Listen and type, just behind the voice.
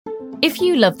If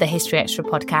you love the History Extra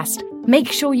podcast,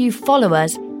 make sure you follow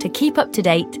us to keep up to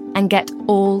date and get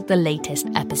all the latest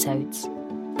episodes.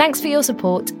 Thanks for your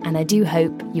support, and I do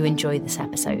hope you enjoy this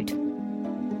episode.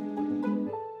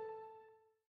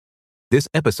 This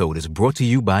episode is brought to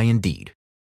you by Indeed.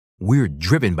 We're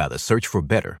driven by the search for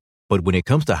better, but when it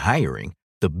comes to hiring,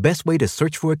 the best way to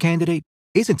search for a candidate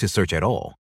isn't to search at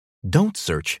all. Don't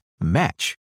search,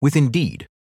 match with Indeed.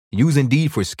 Use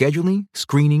Indeed for scheduling,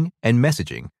 screening, and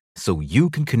messaging so you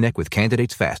can connect with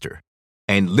candidates faster.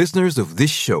 And listeners of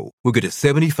this show will get a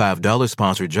 $75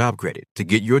 sponsored job credit to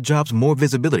get your jobs more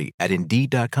visibility at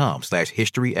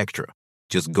Indeed.com/historyextra.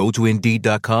 Just go to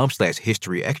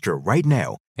Indeed.com/historyextra right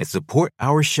now and support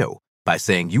our show by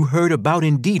saying you heard about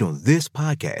Indeed on this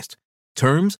podcast.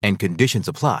 Terms and conditions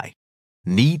apply.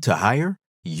 Need to hire?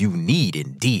 You need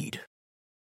Indeed.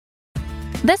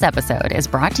 This episode is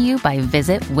brought to you by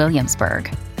Visit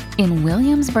Williamsburg. In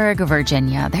Williamsburg,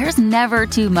 Virginia, there's never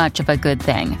too much of a good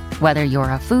thing. Whether you're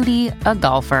a foodie, a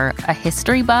golfer, a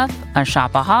history buff, a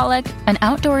shopaholic, an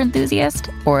outdoor enthusiast,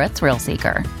 or a thrill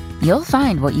seeker, you'll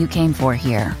find what you came for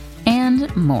here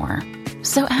and more.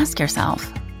 So ask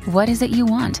yourself, what is it you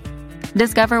want?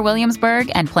 Discover Williamsburg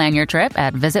and plan your trip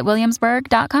at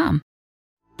visitwilliamsburg.com.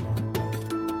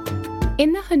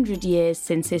 In the 100 years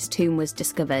since his tomb was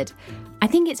discovered, I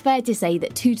think it's fair to say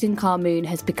that Tutankhamun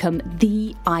has become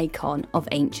the icon of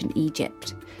ancient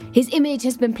Egypt. His image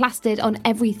has been plastered on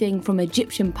everything from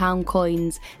Egyptian pound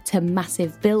coins to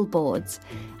massive billboards,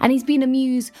 and he's been a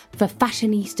muse for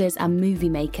fashionistas and movie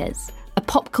makers, a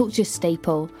pop culture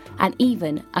staple, and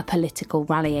even a political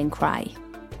rallying cry.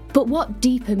 But what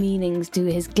deeper meanings do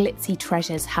his glitzy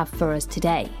treasures have for us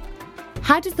today?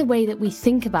 How does the way that we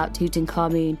think about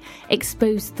Tutankhamun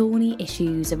expose thorny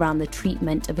issues around the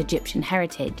treatment of Egyptian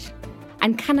heritage?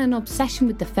 And can an obsession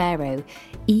with the pharaoh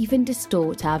even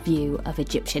distort our view of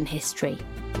Egyptian history?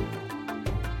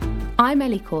 I'm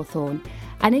Ellie Cawthorne,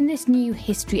 and in this new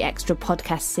History Extra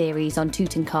podcast series on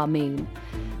Tutankhamun,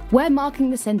 we're marking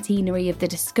the centenary of the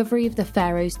discovery of the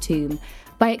pharaoh's tomb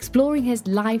by exploring his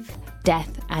life,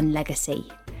 death, and legacy.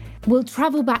 We'll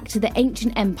travel back to the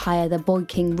ancient empire the boy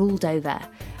king ruled over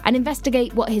and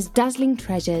investigate what his dazzling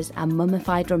treasures and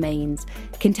mummified remains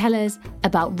can tell us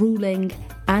about ruling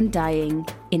and dying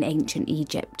in ancient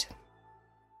Egypt.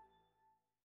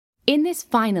 In this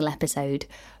final episode,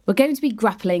 we're going to be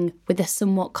grappling with the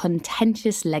somewhat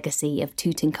contentious legacy of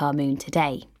Tutankhamun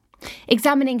today,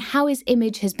 examining how his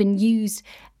image has been used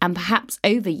and perhaps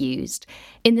overused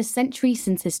in the century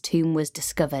since his tomb was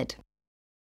discovered.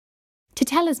 To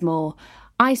tell us more,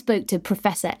 I spoke to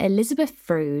Professor Elizabeth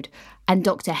Froude and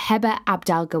Dr. Heba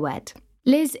Abdel-Gawed.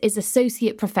 Liz is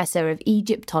Associate Professor of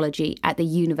Egyptology at the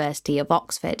University of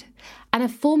Oxford and a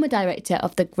former director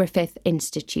of the Griffith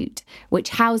Institute,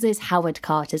 which houses Howard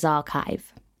Carter's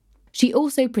archive. She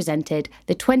also presented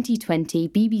the 2020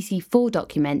 BBC4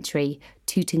 documentary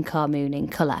Tutankhamun in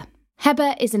Colour.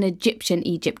 Heba is an Egyptian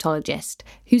Egyptologist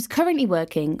who's currently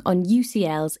working on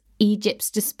UCL's Egypt's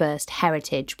Dispersed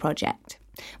Heritage project,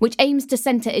 which aims to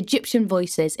centre Egyptian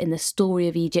voices in the story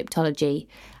of Egyptology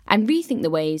and rethink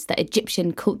the ways that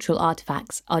Egyptian cultural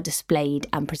artefacts are displayed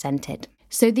and presented.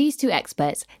 So these two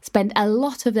experts spend a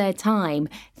lot of their time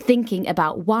thinking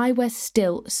about why we're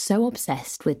still so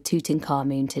obsessed with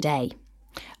Tutankhamun today.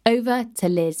 Over to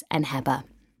Liz and Heba.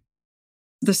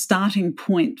 The starting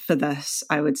point for this,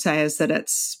 I would say, is that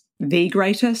it's the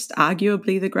greatest,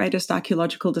 arguably the greatest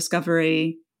archaeological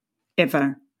discovery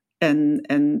ever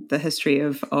in the history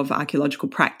of archaeological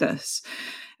practice.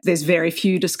 There's very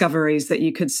few discoveries that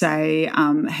you could say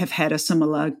have had a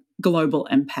similar global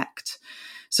impact.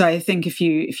 So I think if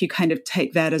you kind of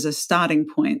take that as a starting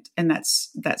point, and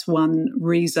that's one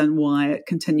reason why it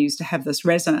continues to have this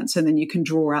resonance, and then you can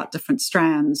draw out different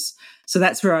strands. So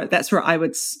that's where I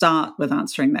would start with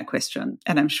answering that question,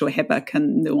 and I'm sure Heba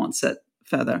can nuance it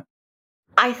further.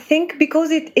 I think because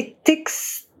it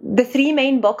ticks the three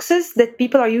main boxes that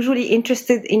people are usually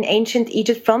interested in ancient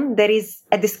Egypt from. There is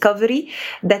a discovery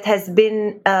that has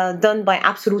been done by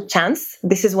absolute chance.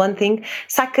 This is one thing.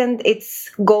 Second,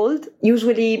 it's gold.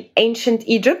 Usually ancient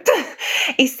Egypt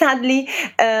is sadly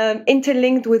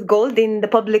interlinked with gold in the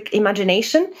public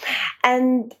imagination.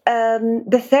 And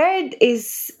the third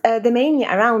is the mania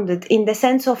around it, in the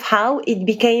sense of how it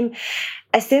became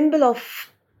a symbol of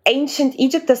ancient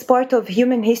Egypt as part of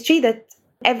human history, that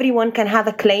everyone can have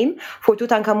a claim for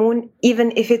Tutankhamun,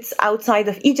 even if it's outside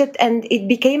of Egypt. And it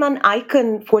became an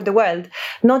icon for the world,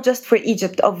 not just for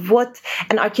Egypt, of what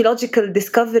an archaeological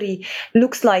discovery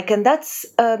looks like. And that's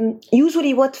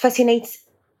usually what fascinates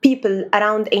people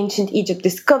around ancient Egypt,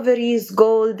 discoveries,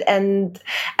 gold, and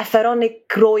a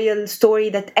pharaonic royal story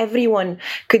that everyone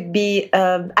could be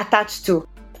attached to.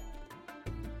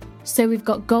 So we've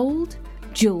got gold,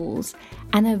 jewels,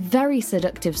 and a very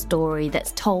seductive story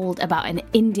that's told about an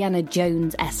Indiana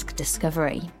Jones-esque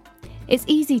discovery. It's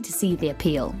easy to see the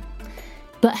appeal.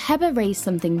 But Heba raised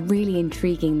something really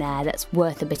intriguing there that's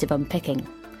worth a bit of unpicking.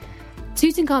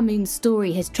 Tutankhamun's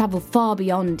story has travelled far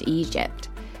beyond Egypt.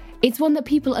 It's one that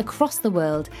people across the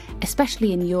world,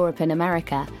 especially in Europe and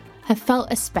America, have felt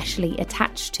especially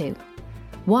attached to.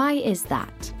 Why is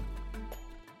that?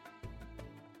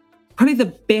 Probably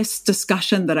the best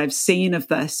discussion that I've seen of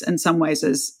this in some ways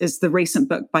is the recent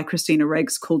book by Christina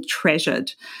Riggs called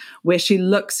Treasured, where she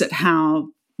looks at how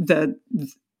the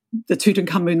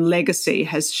Tutankhamun legacy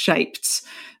has shaped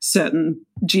certain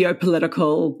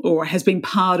geopolitical, or has been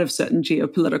part of certain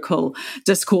geopolitical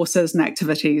discourses and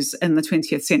activities in the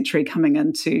 20th century coming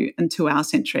into our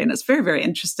century. And it's very, very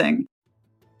interesting.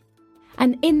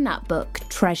 And in that book,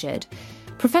 Treasured,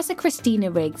 Professor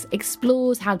Christina Riggs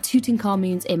explores how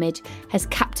Tutankhamun's image has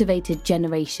captivated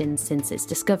generations since its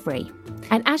discovery.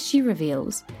 And as she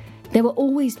reveals, there were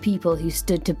always people who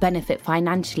stood to benefit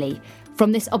financially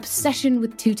from this obsession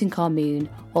with Tutankhamun,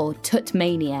 or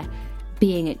Tutmania,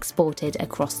 being exported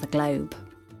across the globe.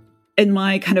 In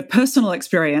my kind of personal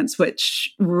experience,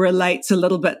 which relates a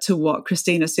little bit to what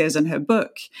Christina says in her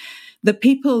book, the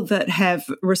people that have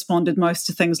responded most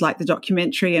to things like the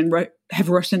documentary and have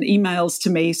written emails to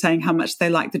me saying how much they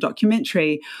like the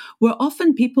documentary were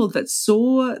often people that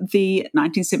saw the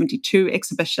 1972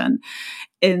 exhibition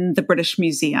in the British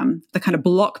Museum, the kind of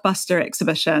blockbuster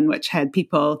exhibition, which had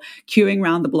people queuing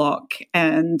around the block.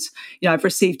 And, I've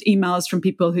received emails from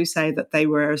people who say that they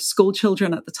were school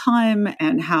children at the time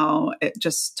and how it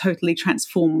just totally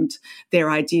transformed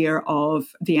their idea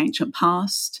of the ancient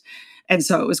past. And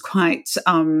so it was quite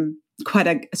a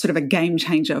sort of a game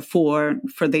changer for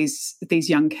these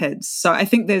young kids. So I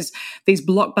think these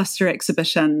blockbuster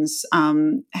exhibitions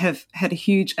have had a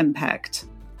huge impact.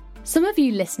 Some of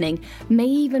you listening may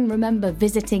even remember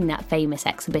visiting that famous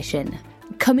exhibition,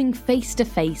 coming face to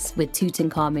face with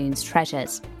Tutankhamun's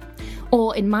treasures.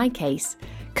 Or in my case,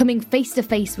 coming face to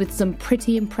face with some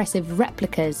pretty impressive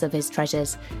replicas of his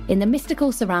treasures in the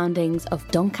mystical surroundings of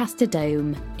Doncaster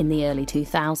Dome in the early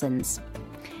 2000s.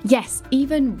 Yes,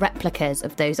 even replicas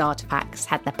of those artefacts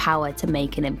had the power to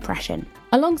make an impression.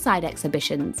 Alongside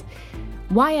exhibitions,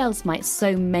 why else might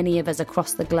so many of us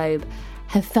across the globe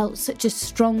have felt such a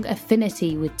strong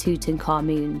affinity with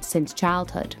Tutankhamun since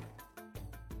childhood?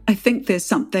 I think there's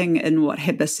something in what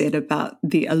Heba said about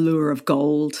the allure of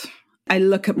gold. I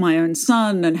look at my own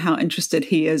son and how interested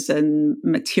he is in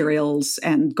materials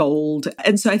and gold.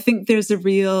 And so I think there's a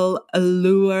real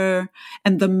allure,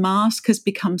 and the mask has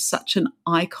become such an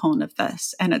icon of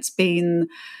this. And it's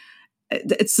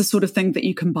the sort of thing that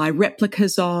you can buy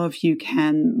replicas of, you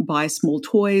can buy small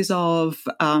toys of.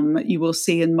 You will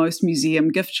see in most museum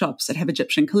gift shops that have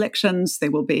Egyptian collections,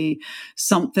 there will be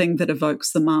something that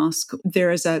evokes the mask.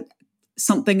 There is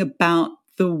something about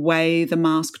the way the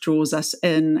mask draws us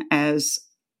in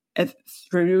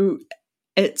through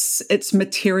its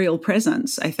material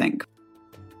presence, I think.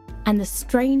 And the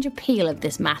strange appeal of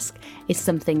this mask is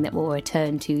something that we'll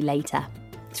return to later.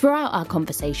 Throughout our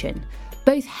conversation,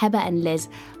 both Heba and Liz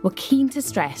were keen to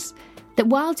stress that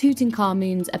while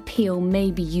Tutankhamun's appeal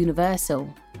may be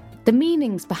universal, the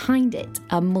meanings behind it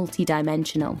are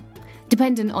multidimensional,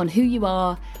 dependent on who you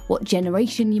are, what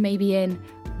generation you may be in,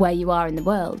 where you are in the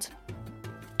world.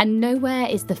 And nowhere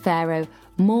is the pharaoh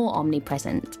more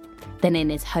omnipresent than in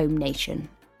his home nation.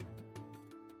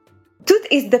 Tut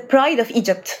is the pride of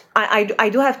Egypt. I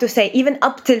do have to say, even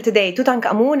up till today,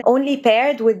 Tutankhamun only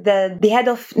paired with the head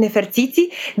of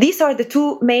Nefertiti. These are the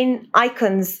two main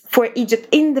icons for Egypt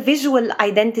in the visual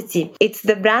identity. It's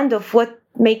the brand of what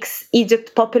makes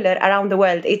Egypt popular around the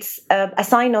world. It's a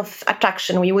sign of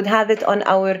attraction. We would have it on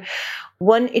our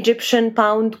one Egyptian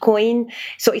pound coin.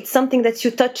 So it's something that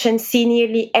you touch and see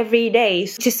nearly every day.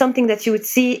 Which is something that you would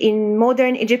see in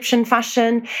modern Egyptian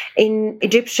fashion, in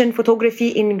Egyptian photography,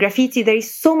 in graffiti. There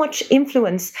is so much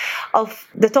influence of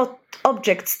the thought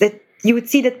objects that you would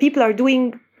see that people are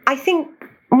doing, I think,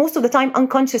 most of the time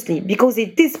unconsciously, because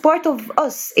it is part of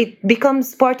us. It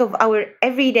becomes part of our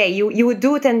everyday. You would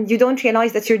do it and you don't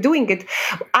realize that you're doing it.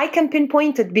 I can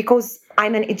pinpoint it because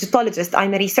I'm an Egyptologist,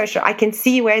 I'm a researcher. I can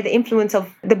see where the influence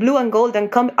of the blue and gold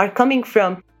are coming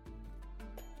from.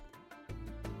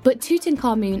 But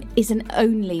Tutankhamun isn't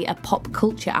only a pop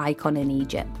culture icon in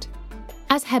Egypt.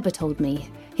 As Heba told me,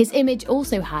 his image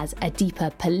also has a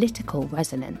deeper political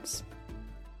resonance.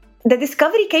 The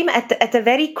discovery came at a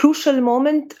very crucial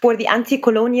moment for the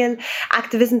anti-colonial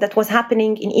activism that was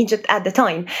happening in Egypt at the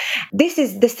time. This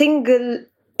is the single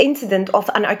incident of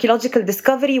an archaeological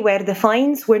discovery where the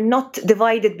finds were not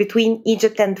divided between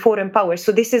Egypt and foreign powers.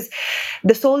 So this is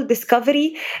the sole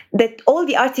discovery that all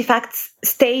the artifacts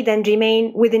stayed and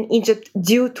remain within Egypt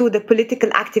due to the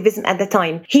political activism at the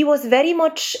time. He was very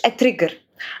much a trigger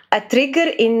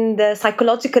in the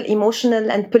psychological, emotional,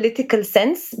 and political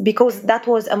sense, because that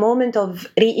was a moment of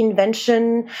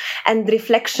reinvention and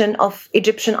reflection of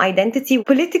Egyptian identity.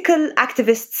 Political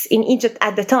activists in Egypt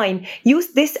at the time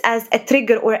used this as a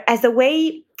trigger or as a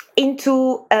way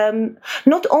into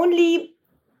not only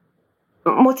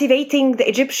motivating the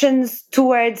Egyptians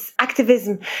towards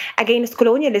activism against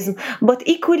colonialism, but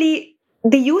equally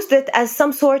they used it as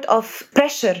some sort of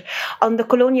pressure on the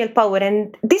colonial power.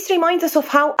 And this reminds us of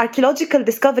how archaeological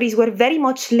discoveries were very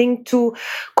much linked to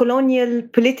colonial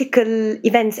political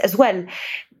events as well.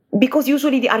 Because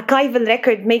usually the archival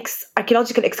record makes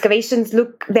archaeological excavations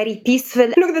look very peaceful.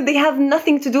 Look that they have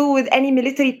nothing to do with any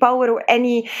military power or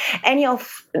any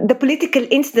of the political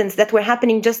incidents that were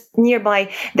happening just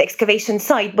nearby the excavation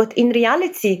site. But in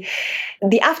reality,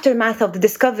 the aftermath of the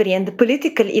discovery and the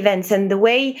political events and the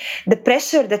way the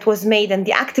pressure that was made and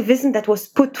the activism that was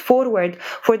put forward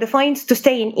for the finds to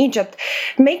stay in Egypt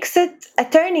makes it a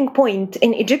turning point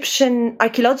in Egyptian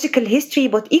archaeological history,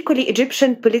 but equally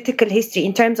Egyptian political history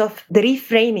in terms of the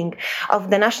reframing of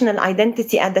the national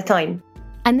identity at the time.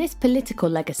 And this political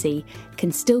legacy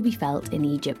can still be felt in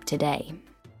Egypt today.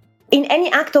 In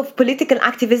any act of political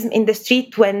activism in the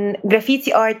street, when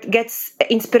graffiti art gets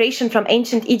inspiration from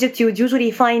ancient Egypt, you would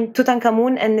usually find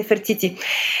Tutankhamun and Nefertiti.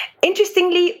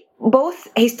 Interestingly, both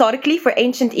historically for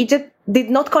ancient Egypt did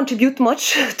not contribute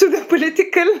much to the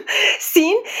political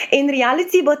scene in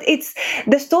reality, but it's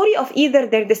the story of either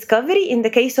their discovery in the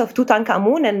case of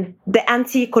Tutankhamun and the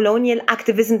anti-colonial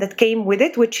activism that came with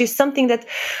it, which is something that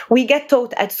we get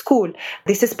taught at school.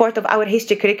 This is part of our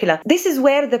history curricula. This is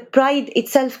where the pride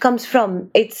itself comes from.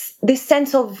 It's this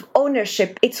sense of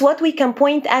ownership. It's what we can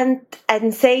point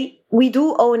and say, we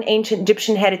do own ancient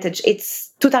Egyptian heritage.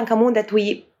 It's Tutankhamun that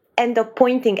we end up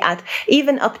pointing at,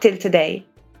 even up till today.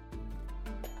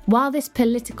 While this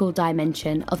political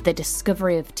dimension of the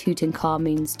discovery of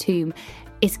Tutankhamun's tomb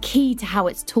is key to how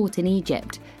it's taught in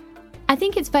Egypt, I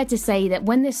think it's fair to say that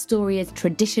when this story has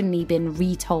traditionally been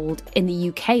retold, in the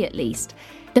UK at least,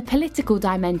 the political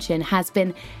dimension has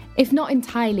been, if not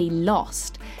entirely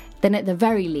lost, then at the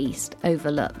very least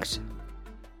overlooked.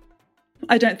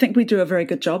 I don't think we do a very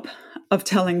good job of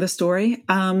telling the story.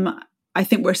 I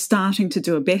think we're starting to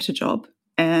do a better job.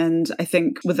 And I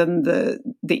think within the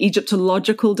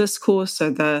Egyptological discourse,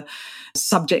 so the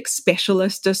subject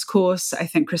specialist discourse, I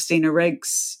think Christina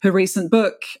Riggs, her recent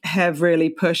book, have really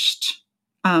pushed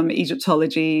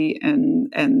Egyptology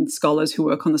and scholars who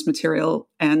work on this material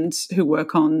and who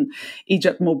work on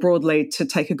Egypt more broadly to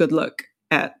take a good look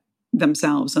at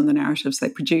themselves and the narratives they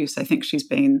produce. I think she's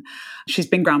been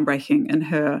groundbreaking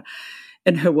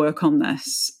in her work on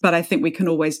this. But I think we can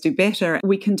always do better.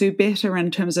 We can do better in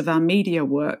terms of our media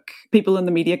work. People in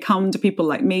the media come to people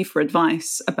like me for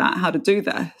advice about how to do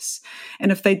this.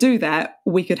 And if they do that,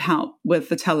 we could help with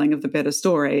the telling of the better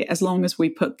story, as long as we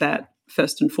put that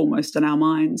first and foremost in our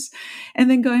minds. And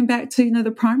then going back to,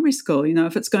 the primary school,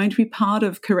 if it's going to be part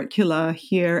of curricula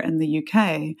here in the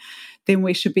UK, then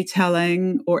we should be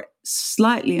telling or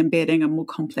slightly embedding a more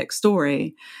complex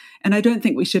story. And I don't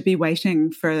think we should be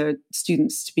waiting for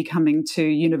students to be coming to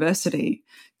university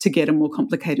to get a more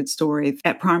complicated story.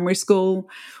 At primary school,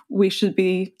 we should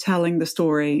be telling the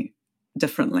story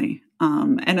differently,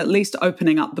 and at least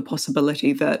opening up the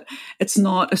possibility that it's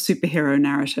not a superhero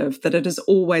narrative, that it is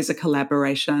always a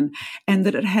collaboration, and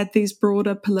that it had these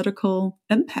broader political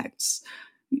impacts,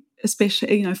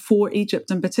 especially, for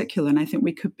Egypt in particular. And I think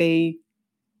we could be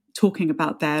talking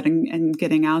about that and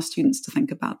getting our students to think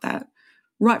about that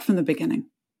right from the beginning.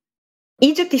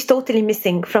 Egypt is totally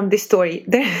missing from this story.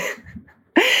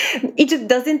 Egypt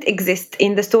doesn't exist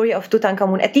in the story of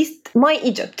Tutankhamun, at least my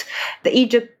Egypt, the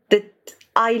Egypt that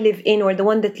I live in, or the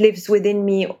one that lives within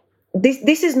me.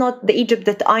 This is not the Egypt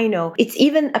that I know. It's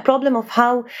even a problem of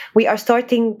how we are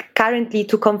starting currently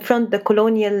to confront the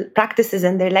colonial practices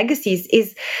and their legacies,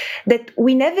 is that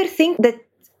we never think that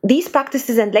these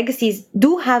practices and legacies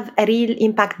do have a real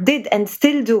impact, did and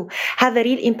still do have a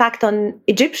real impact on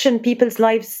Egyptian people's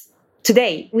lives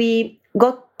today. We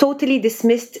got totally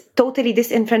dismissed, totally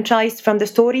disenfranchised from the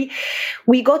story.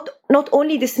 We got not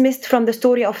only dismissed from the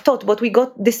story of Thoth, but we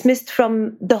got dismissed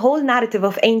from the whole narrative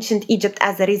of ancient Egypt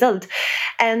as a result.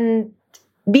 And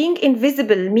being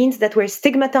invisible means that we're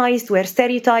stigmatized, we're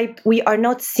stereotyped, we are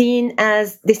not seen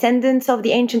as descendants of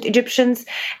the ancient Egyptians.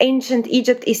 Ancient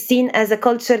Egypt is seen as a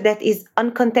culture that is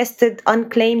uncontested,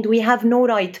 unclaimed. We have no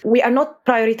right. We are not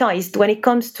prioritized when it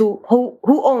comes to who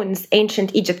owns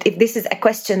ancient Egypt, if this is a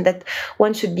question that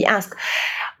one should be asked.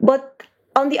 But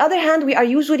on the other hand, we are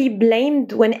usually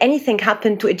blamed when anything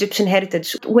happened to Egyptian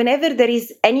heritage. Whenever there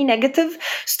is any negative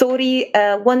story,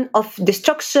 one of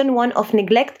destruction, one of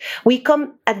neglect, we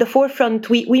come at the forefront,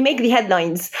 we make the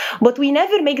headlines. But we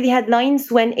never make the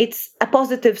headlines when it's a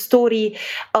positive story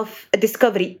of a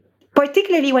discovery,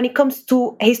 particularly when it comes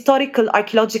to historical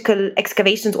archaeological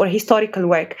excavations or historical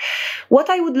work. What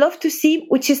I would love to see,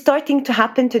 which is starting to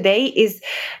happen today, is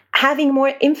having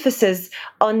more emphasis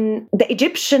on the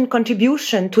Egyptian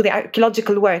contribution to the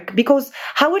archaeological work. Because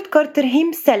Howard Carter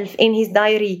himself, in his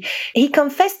diary, he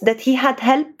confessed that he had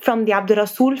help from the Abdur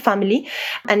Rasul family,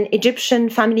 an Egyptian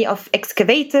family of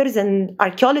excavators and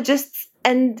archaeologists.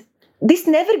 And this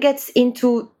never gets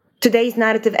into today's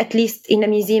narrative, at least in a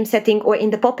museum setting or in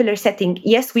the popular setting.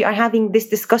 Yes, we are having these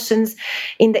discussions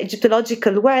in the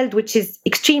Egyptological world, which is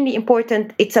extremely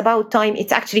important. It's about time.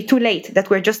 It's actually too late that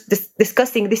we're just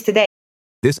discussing this today.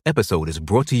 This episode is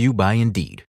brought to you by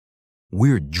Indeed.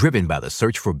 We're driven by the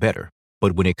search for better,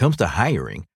 but when it comes to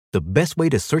hiring, the best way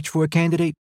to search for a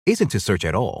candidate isn't to search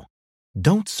at all.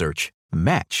 Don't search,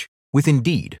 match with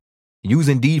Indeed. Use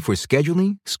Indeed for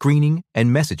scheduling, screening,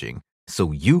 and messaging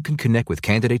so you can connect with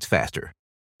candidates faster.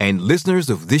 And listeners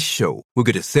of this show will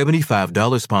get a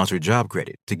 $75 sponsored job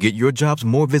credit to get your jobs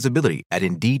more visibility at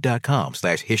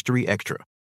Indeed.com/HistoryExtra.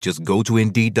 Just go to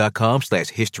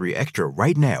Indeed.com/HistoryExtra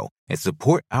right now and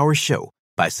support our show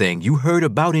by saying you heard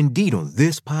about Indeed on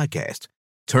this podcast.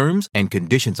 Terms and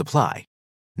conditions apply.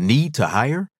 Need to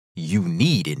hire? You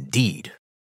need Indeed.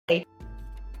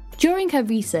 During her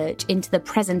research into the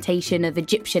presentation of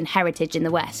Egyptian heritage in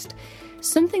the West,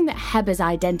 something that Heba's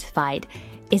identified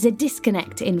is a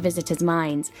disconnect in visitors'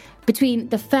 minds between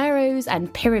the pharaohs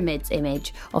and pyramids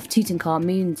image of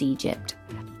Tutankhamun's Egypt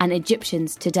and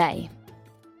Egyptians today.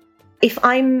 If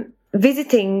I'm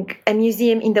visiting a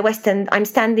museum in the West End, I'm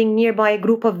standing nearby a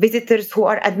group of visitors who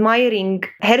are admiring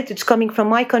heritage coming from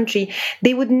my country,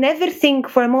 they would never think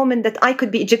for a moment that I could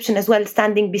be Egyptian as well,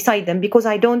 standing beside them, because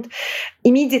I don't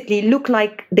immediately look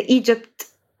like the Egypt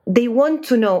they want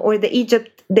to know or the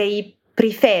Egypt they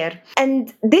prefer.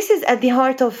 And this is at the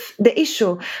heart of the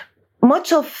issue.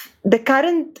 Much of the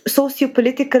current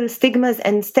socio-political stigmas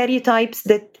and stereotypes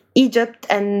that Egypt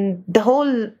and the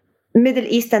whole Middle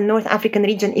East and North African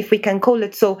region, if we can call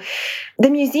it so, the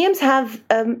museums have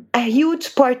a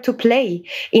huge part to play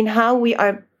in how we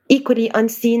are equally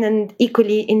unseen and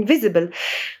equally invisible.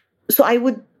 So I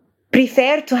would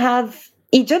prefer to have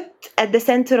Egypt at the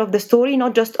center of the story,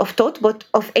 not just of Tut, but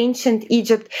of ancient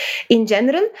Egypt in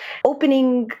general,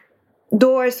 opening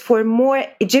doors for more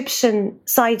Egyptian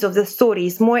sides of the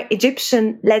stories, more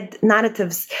Egyptian-led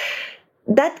narratives.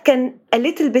 That can a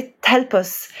little bit help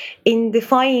us in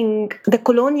defying the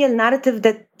colonial narrative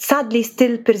that sadly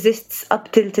still persists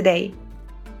up till today.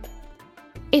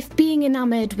 If being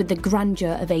enamoured with the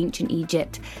grandeur of ancient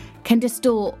Egypt can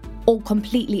distort or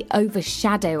completely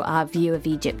overshadow our view of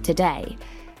Egypt today,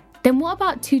 then what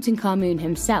about Tutankhamun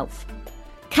himself?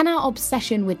 Can our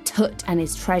obsession with Tut and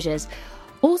his treasures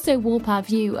also warp our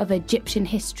view of Egyptian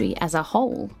history as a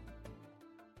whole?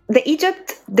 The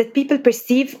Egypt that people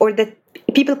perceive or that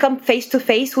people come face to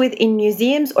face with in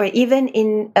museums or even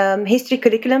in history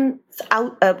curriculums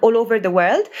all over the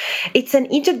world, it's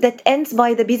an Egypt that ends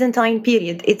by the Byzantine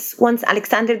period. It's once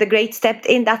Alexander the Great stepped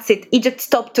in, that's it. Egypt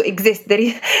stopped to exist. There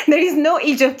is no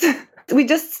Egypt. We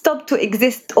just stopped to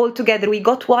exist altogether. We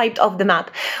got wiped off the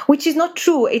map, which is not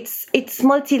true. It's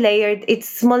multi-layered,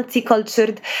 it's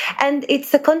multicultured, and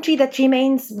it's a country that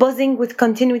remains buzzing with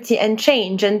continuity and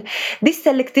change. And this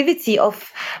selectivity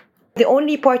of the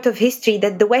only part of history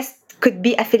that the West could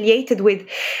be affiliated with,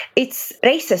 it's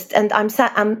racist, and I'm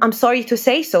sorry to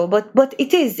say so, but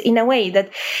it is in a way that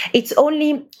it's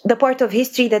only the part of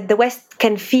history that the West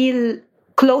can feel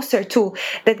closer to,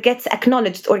 that gets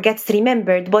acknowledged or gets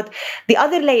remembered. But the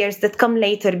other layers that come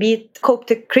later, be it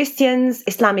Coptic Christians,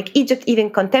 Islamic Egypt, even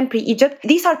contemporary Egypt,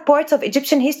 these are parts of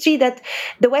Egyptian history that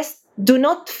the West do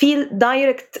not feel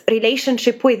direct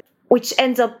relationship with, which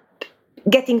ends up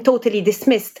getting totally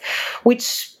dismissed,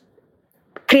 which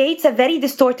creates a very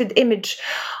distorted image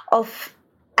of,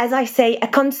 as I say, a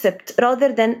concept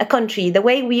rather than a country. The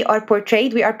way we are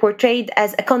portrayed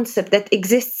as a concept that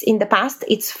exists in the past.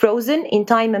 It's frozen in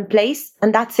time and place,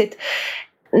 and that's it.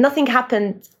 Nothing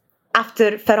happened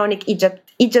after Pharaonic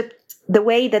Egypt. Egypt, the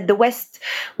way that the West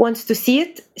wants to see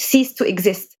it, ceased to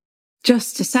exist.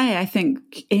 Just to say, I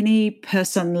think any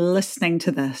person listening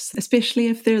to this, especially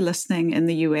if they're listening in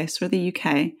the US or the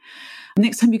UK,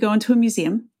 next time you go into a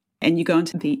museum and you go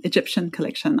into the Egyptian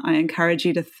collection, I encourage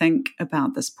you to think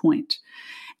about this point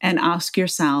and ask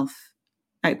yourself,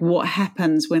 like, what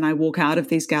happens when I walk out of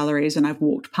these galleries and I've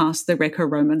walked past the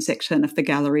Greco-Roman section if the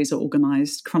galleries are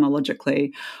organized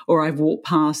chronologically, or I've walked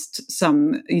past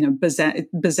some,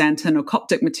 Byzantine or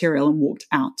Coptic material and walked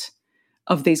out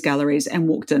of these galleries and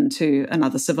walked into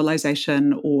another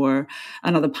civilization or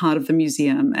another part of the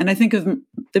museum. And I think of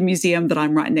the museum that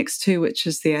I'm right next to, which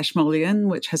is the Ashmolean,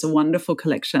 which has a wonderful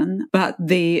collection. But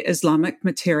the Islamic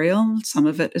material, some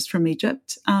of it is from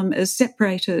Egypt, is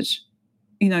separated,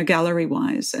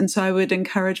 gallery-wise. And so I would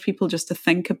encourage people just to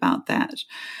think about that.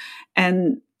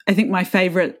 And I think I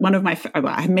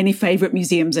have many favorite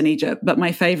museums in Egypt, but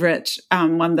my favorite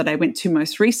one that I went to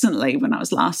most recently when I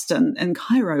was last in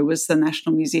Cairo was the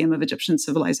National Museum of Egyptian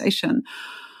Civilization,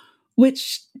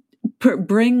 which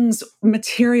brings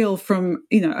material from,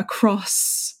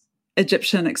 across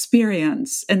Egyptian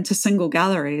experience into single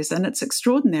galleries. And it's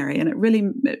extraordinary. And it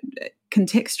really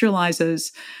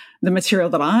contextualizes the material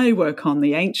that I work on,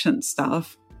 the ancient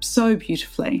stuff, so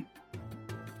beautifully.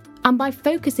 And by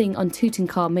focusing on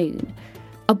Tutankhamun,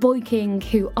 a boy king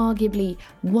who arguably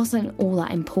wasn't all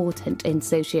that important in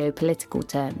socio-political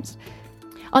terms,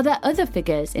 are there other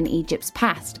figures in Egypt's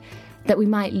past that we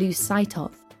might lose sight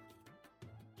of?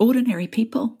 Ordinary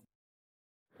people.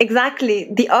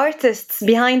 Exactly. The artists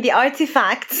behind the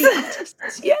artifacts. The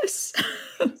artists, yes.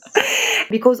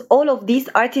 Because all of these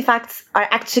artifacts are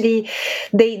actually,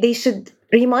 they should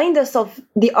remind us of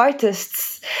the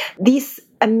artists, these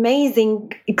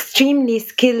amazing, extremely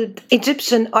skilled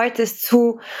Egyptian artists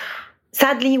who,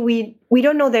 sadly, we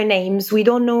don't know their names, we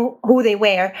don't know who they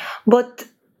were, but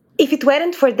if it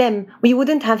weren't for them, we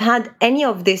wouldn't have had any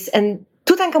of this. And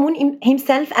Tutankhamun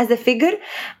himself as a figure,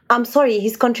 I'm sorry,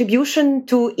 his contribution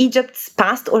to Egypt's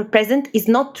past or present is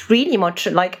not really much,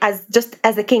 like as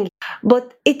a king.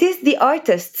 But it is the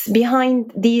artists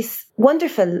behind these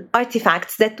wonderful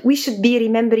artifacts that we should be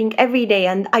remembering every day.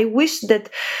 And I wish that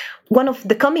one of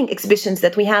the coming exhibitions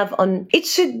that we have on, it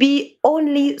should be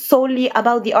solely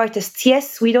about the artists.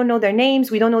 Yes, we don't know their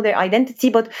names, we don't know their identity,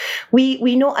 but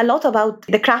we know a lot about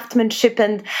the craftsmanship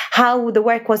and how the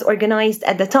work was organized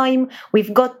at the time.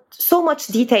 We've got so much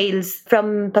details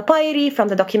from papyri, from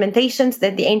the documentations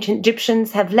that the ancient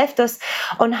Egyptians have left us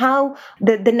on how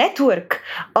the network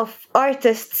of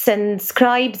artists and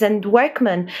scribes and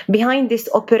workmen behind this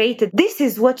operated. This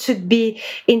is what should be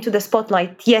into the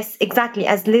spotlight. Yes, exactly.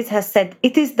 As Liz has said,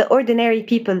 it is the ordinary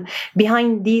people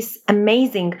behind these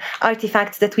amazing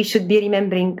artifacts that we should be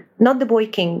remembering, not the boy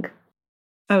king.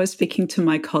 I was speaking to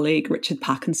my colleague, Richard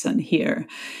Parkinson, here,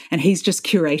 and he's just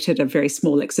curated a very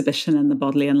small exhibition in the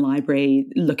Bodleian Library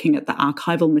looking at the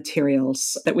archival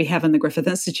materials that we have in the Griffith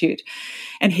Institute.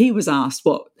 And he was asked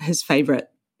what his favourite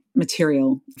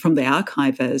material from the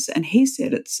archive is, and he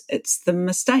said it's the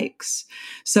mistakes.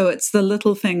 So it's the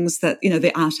little things that,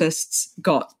 the artists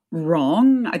got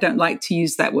wrong. I don't like to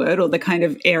use that word, or the kind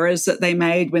of errors that they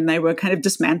made when they were kind of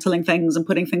dismantling things and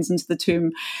putting things into the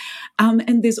tomb.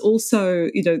 And there's also,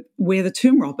 where the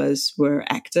tomb robbers were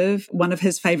active. One of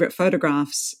his favorite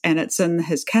photographs, and it's in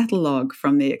his catalogue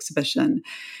from the exhibition,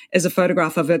 is a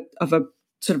photograph of a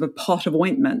sort of a pot of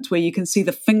ointment where you can see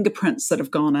the fingerprints that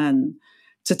have gone in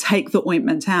to take the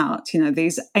ointment out.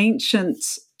 These ancient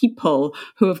people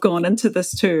who have gone into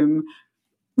this tomb,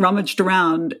 rummaged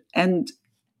around and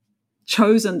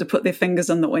chosen to put their fingers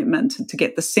in the ointment to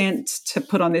get the scent to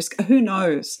put on their skin. Who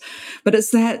knows? But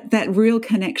it's that real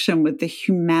connection with the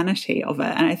humanity of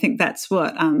it. And I think that's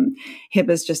what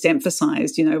Heba's just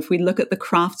emphasized. If we look at the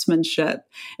craftsmanship,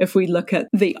 if we look at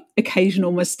the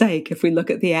occasional mistake, if we look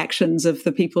at the actions of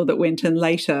the people that went in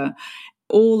later,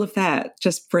 all of that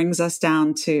just brings us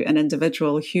down to an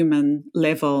individual human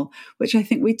level, which I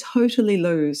think we totally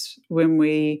lose when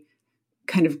we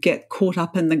kind of get caught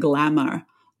up in the glamour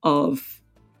of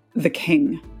the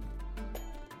king.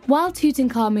 While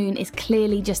Tutankhamun is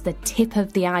clearly just the tip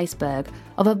of the iceberg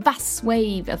of a vast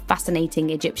swathe of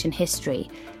fascinating Egyptian history,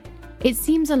 it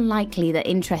seems unlikely that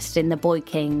interest in the boy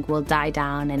king will die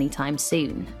down anytime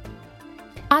soon.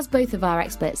 As both of our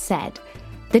experts said,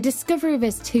 the discovery of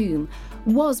his tomb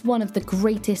was one of the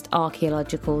greatest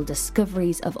archaeological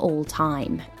discoveries of all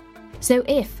time. So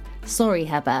if, sorry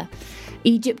Heba,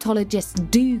 Egyptologists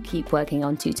do keep working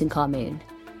on Tutankhamun,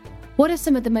 what are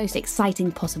some of the most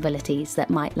exciting possibilities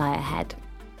that might lie ahead?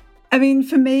 I mean,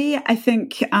 for me, I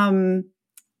think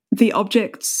the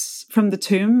objects from the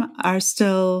tomb are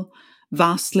still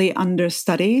vastly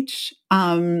understudied.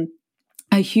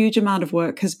 A huge amount of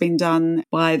work has been done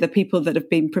by the people that have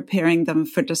been preparing them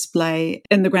for display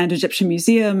in the Grand Egyptian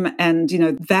Museum. And,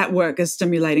 that work is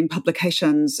stimulating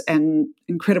publications and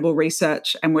incredible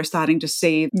research. And we're starting to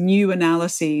see new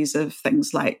analyses of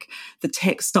things like the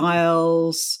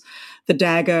textiles, the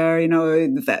dagger,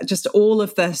 that just all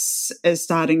of this is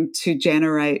starting to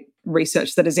generate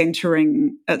research that is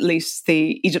entering at least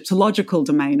the Egyptological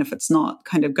domain, if it's not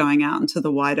kind of going out into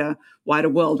the wider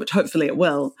world, which hopefully it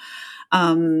will.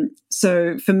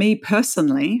 So for me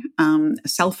personally,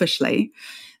 selfishly,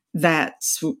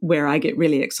 that's where I get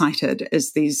really excited,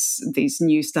 is these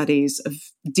new studies of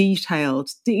detailed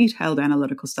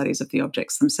analytical studies of the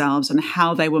objects themselves and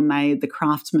how they were made, the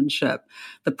craftsmanship,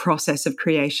 the process of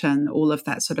creation, all of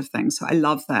that sort of thing. So I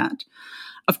love that.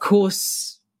 Of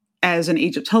course, as an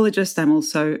Egyptologist, I'm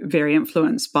also very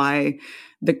influenced by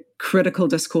the critical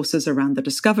discourses around the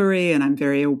discovery, and I'm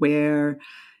very aware,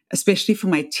 especially for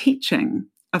my teaching,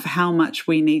 of how much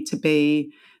we need to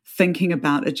be thinking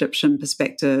about Egyptian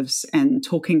perspectives and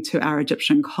talking to our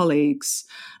Egyptian colleagues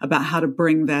about how to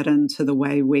bring that into the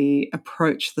way we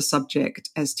approach the subject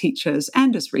as teachers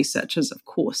and as researchers, of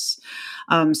course.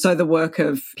 So the work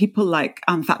of people like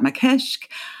Fatma Keshk,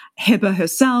 Heba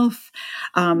herself,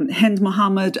 Hind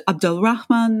Mohammed Abdul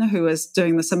Rahman, who is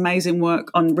doing this amazing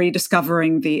work on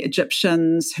rediscovering the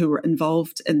Egyptians who were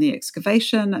involved in the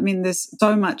excavation. I mean, there's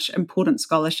so much important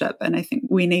scholarship, and I think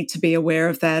we need to be aware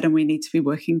of that, and we need to be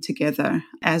working together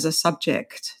as a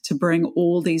subject to bring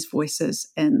all these voices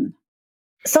in.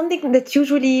 Something that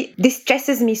usually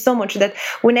distresses me so much, that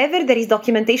whenever there is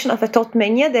documentation of a Tot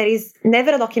Menya, there is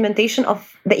never a documentation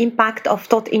of the impact of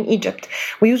Tot in Egypt.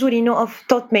 We usually know of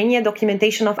Tot Menya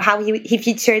documentation of how he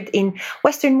featured in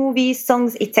Western movies,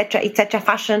 songs, etc.,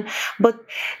 fashion, but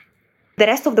the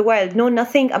rest of the world know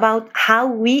nothing about how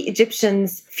we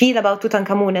Egyptians feel about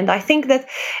Tutankhamun. And I think that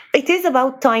it is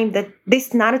about time that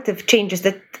this narrative changes,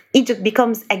 that Egypt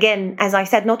becomes, again, as I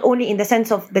said, not only in the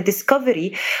sense of the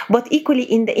discovery, but equally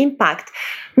in the impact,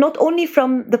 not only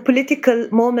from the political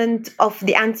moment of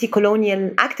the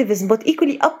anti-colonial activism, but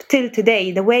equally up till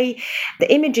today, the way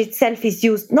the image itself is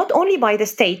used, not only by the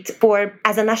state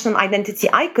as a national identity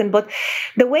icon, but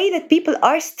the way that people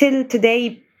are still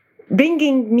today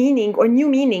bringing meaning or new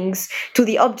meanings to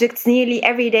the objects nearly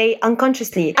every day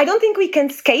unconsciously. I don't think we can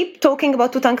escape talking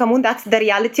about Tutankhamun. That's the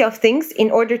reality of things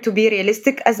in order to be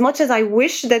realistic, as much as I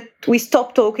wish that we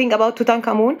stop talking about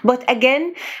Tutankhamun. But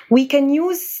again, we can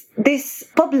use this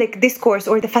public discourse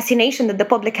or the fascination that the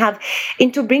public have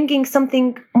into bringing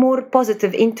something more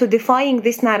positive, into defying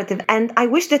this narrative. And I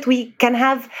wish that we can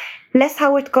have less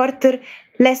Howard Carter,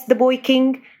 less the Boy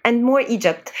King, and more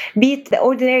Egypt, be it the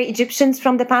ordinary Egyptians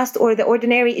from the past or the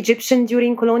ordinary Egyptian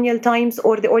during colonial times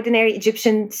or the ordinary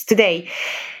Egyptians today.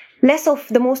 Less of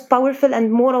the most powerful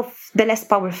and more of the less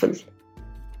powerful.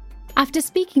 After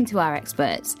speaking to our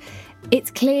experts,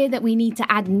 it's clear that we need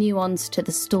to add nuance to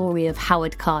the story of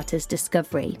Howard Carter's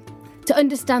discovery, to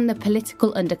understand the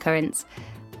political undercurrents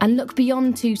and look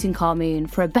beyond Tutankhamun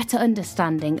for a better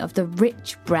understanding of the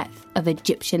rich breadth of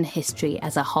Egyptian history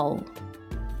as a whole.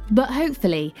 But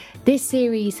hopefully, this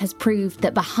series has proved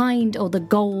that behind all the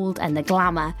gold and the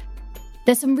glamour,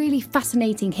 there's some really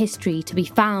fascinating history to be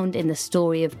found in the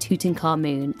story of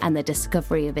Tutankhamun and the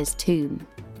discovery of his tomb.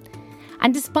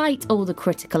 And despite all the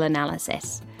critical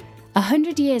analysis,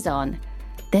 100 years on,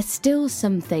 there's still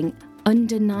something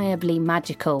undeniably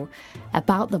magical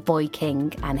about the Boy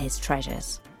King and his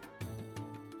treasures.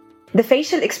 The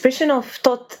facial expression of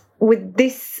Tot, with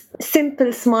this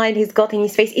simple smile he's got in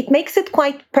his face, it makes it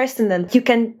quite personal. You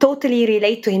can totally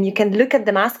relate to him. You can look at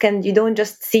the mask and you don't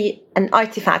just see an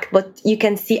artifact, but you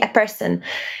can see a person.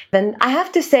 And I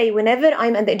have to say, whenever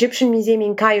I'm at the Egyptian Museum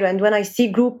in Cairo and when I see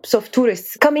groups of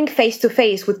tourists coming face to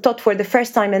face with Tot for the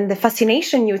first time, and the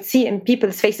fascination you would see in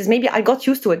people's faces, maybe I got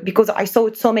used to it because I saw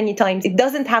it so many times. It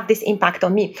doesn't have this impact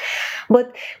on me.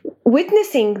 But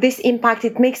witnessing this impact,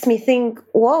 it makes me think,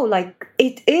 wow, like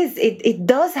it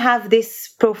does have this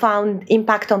profound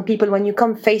impact on people when you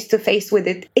come face to face with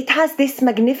it. It has this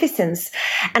magnificence.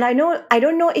 And I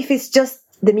don't know if it's just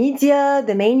the media,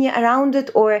 the mania around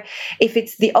it, or if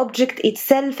it's the object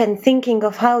itself and thinking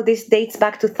of how this dates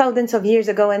back to thousands of years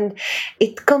ago. And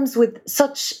it comes with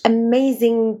such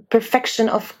amazing perfection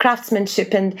of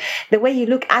craftsmanship. And the way you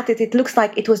look at it, it looks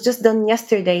like it was just done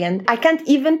yesterday. And I can't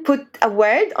even put a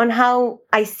word on how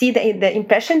I see the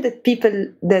impression that people,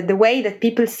 the way that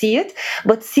people see it.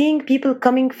 But seeing people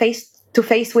coming face to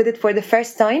face with it for the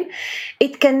first time,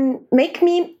 it can make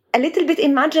me a little bit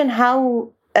imagine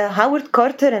how Howard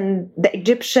Carter and the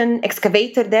Egyptian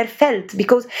excavator there felt,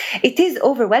 because it is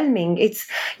overwhelming.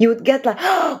 You would get like,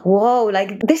 whoa,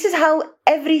 like this is how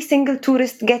every single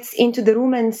tourist gets into the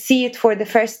room and see it for the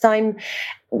first time,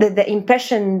 the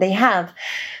impression they have.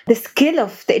 The skill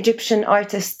of the Egyptian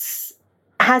artists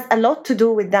has a lot to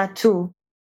do with that too.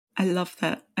 I love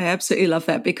that. I absolutely love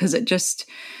that, because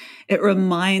it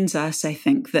reminds us, I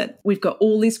think, that we've got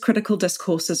all these critical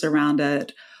discourses around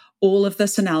it, all of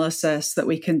this analysis that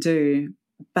we can do.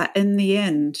 But in the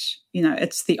end,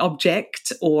 it's the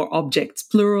object, or objects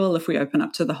plural, if we open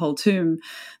up to the whole tomb,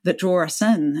 that draw us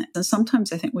in. And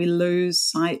sometimes I think we lose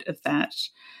sight of that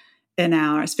in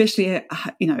our, especially,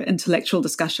 intellectual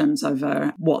discussions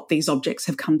over what these objects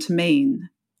have come to mean.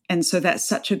 And so that's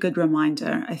such a good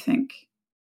reminder, I think.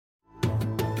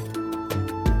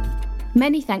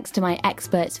 Many thanks to my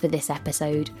experts for this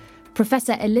episode,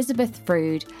 Professor Elizabeth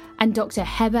Froude and Dr.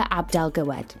 Heba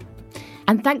Abdel-Gawed.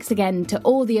 And thanks again to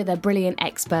all the other brilliant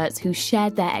experts who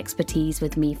shared their expertise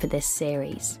with me for this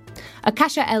series.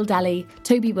 Akasha Eldali,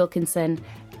 Toby Wilkinson,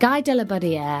 Guy de la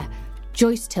Barrière,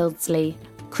 Joyce Tildesley,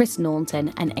 Chris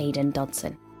Naunton and Aidan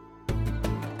Dodson.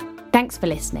 Thanks for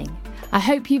listening. I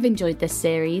hope you've enjoyed this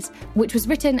series, which was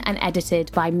written and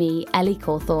edited by me, Ellie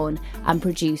Cawthorne, and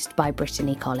produced by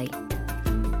Brittany Colley.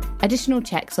 Additional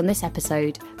checks on this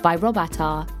episode by Rob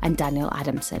Attar and Daniel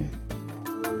Adamson.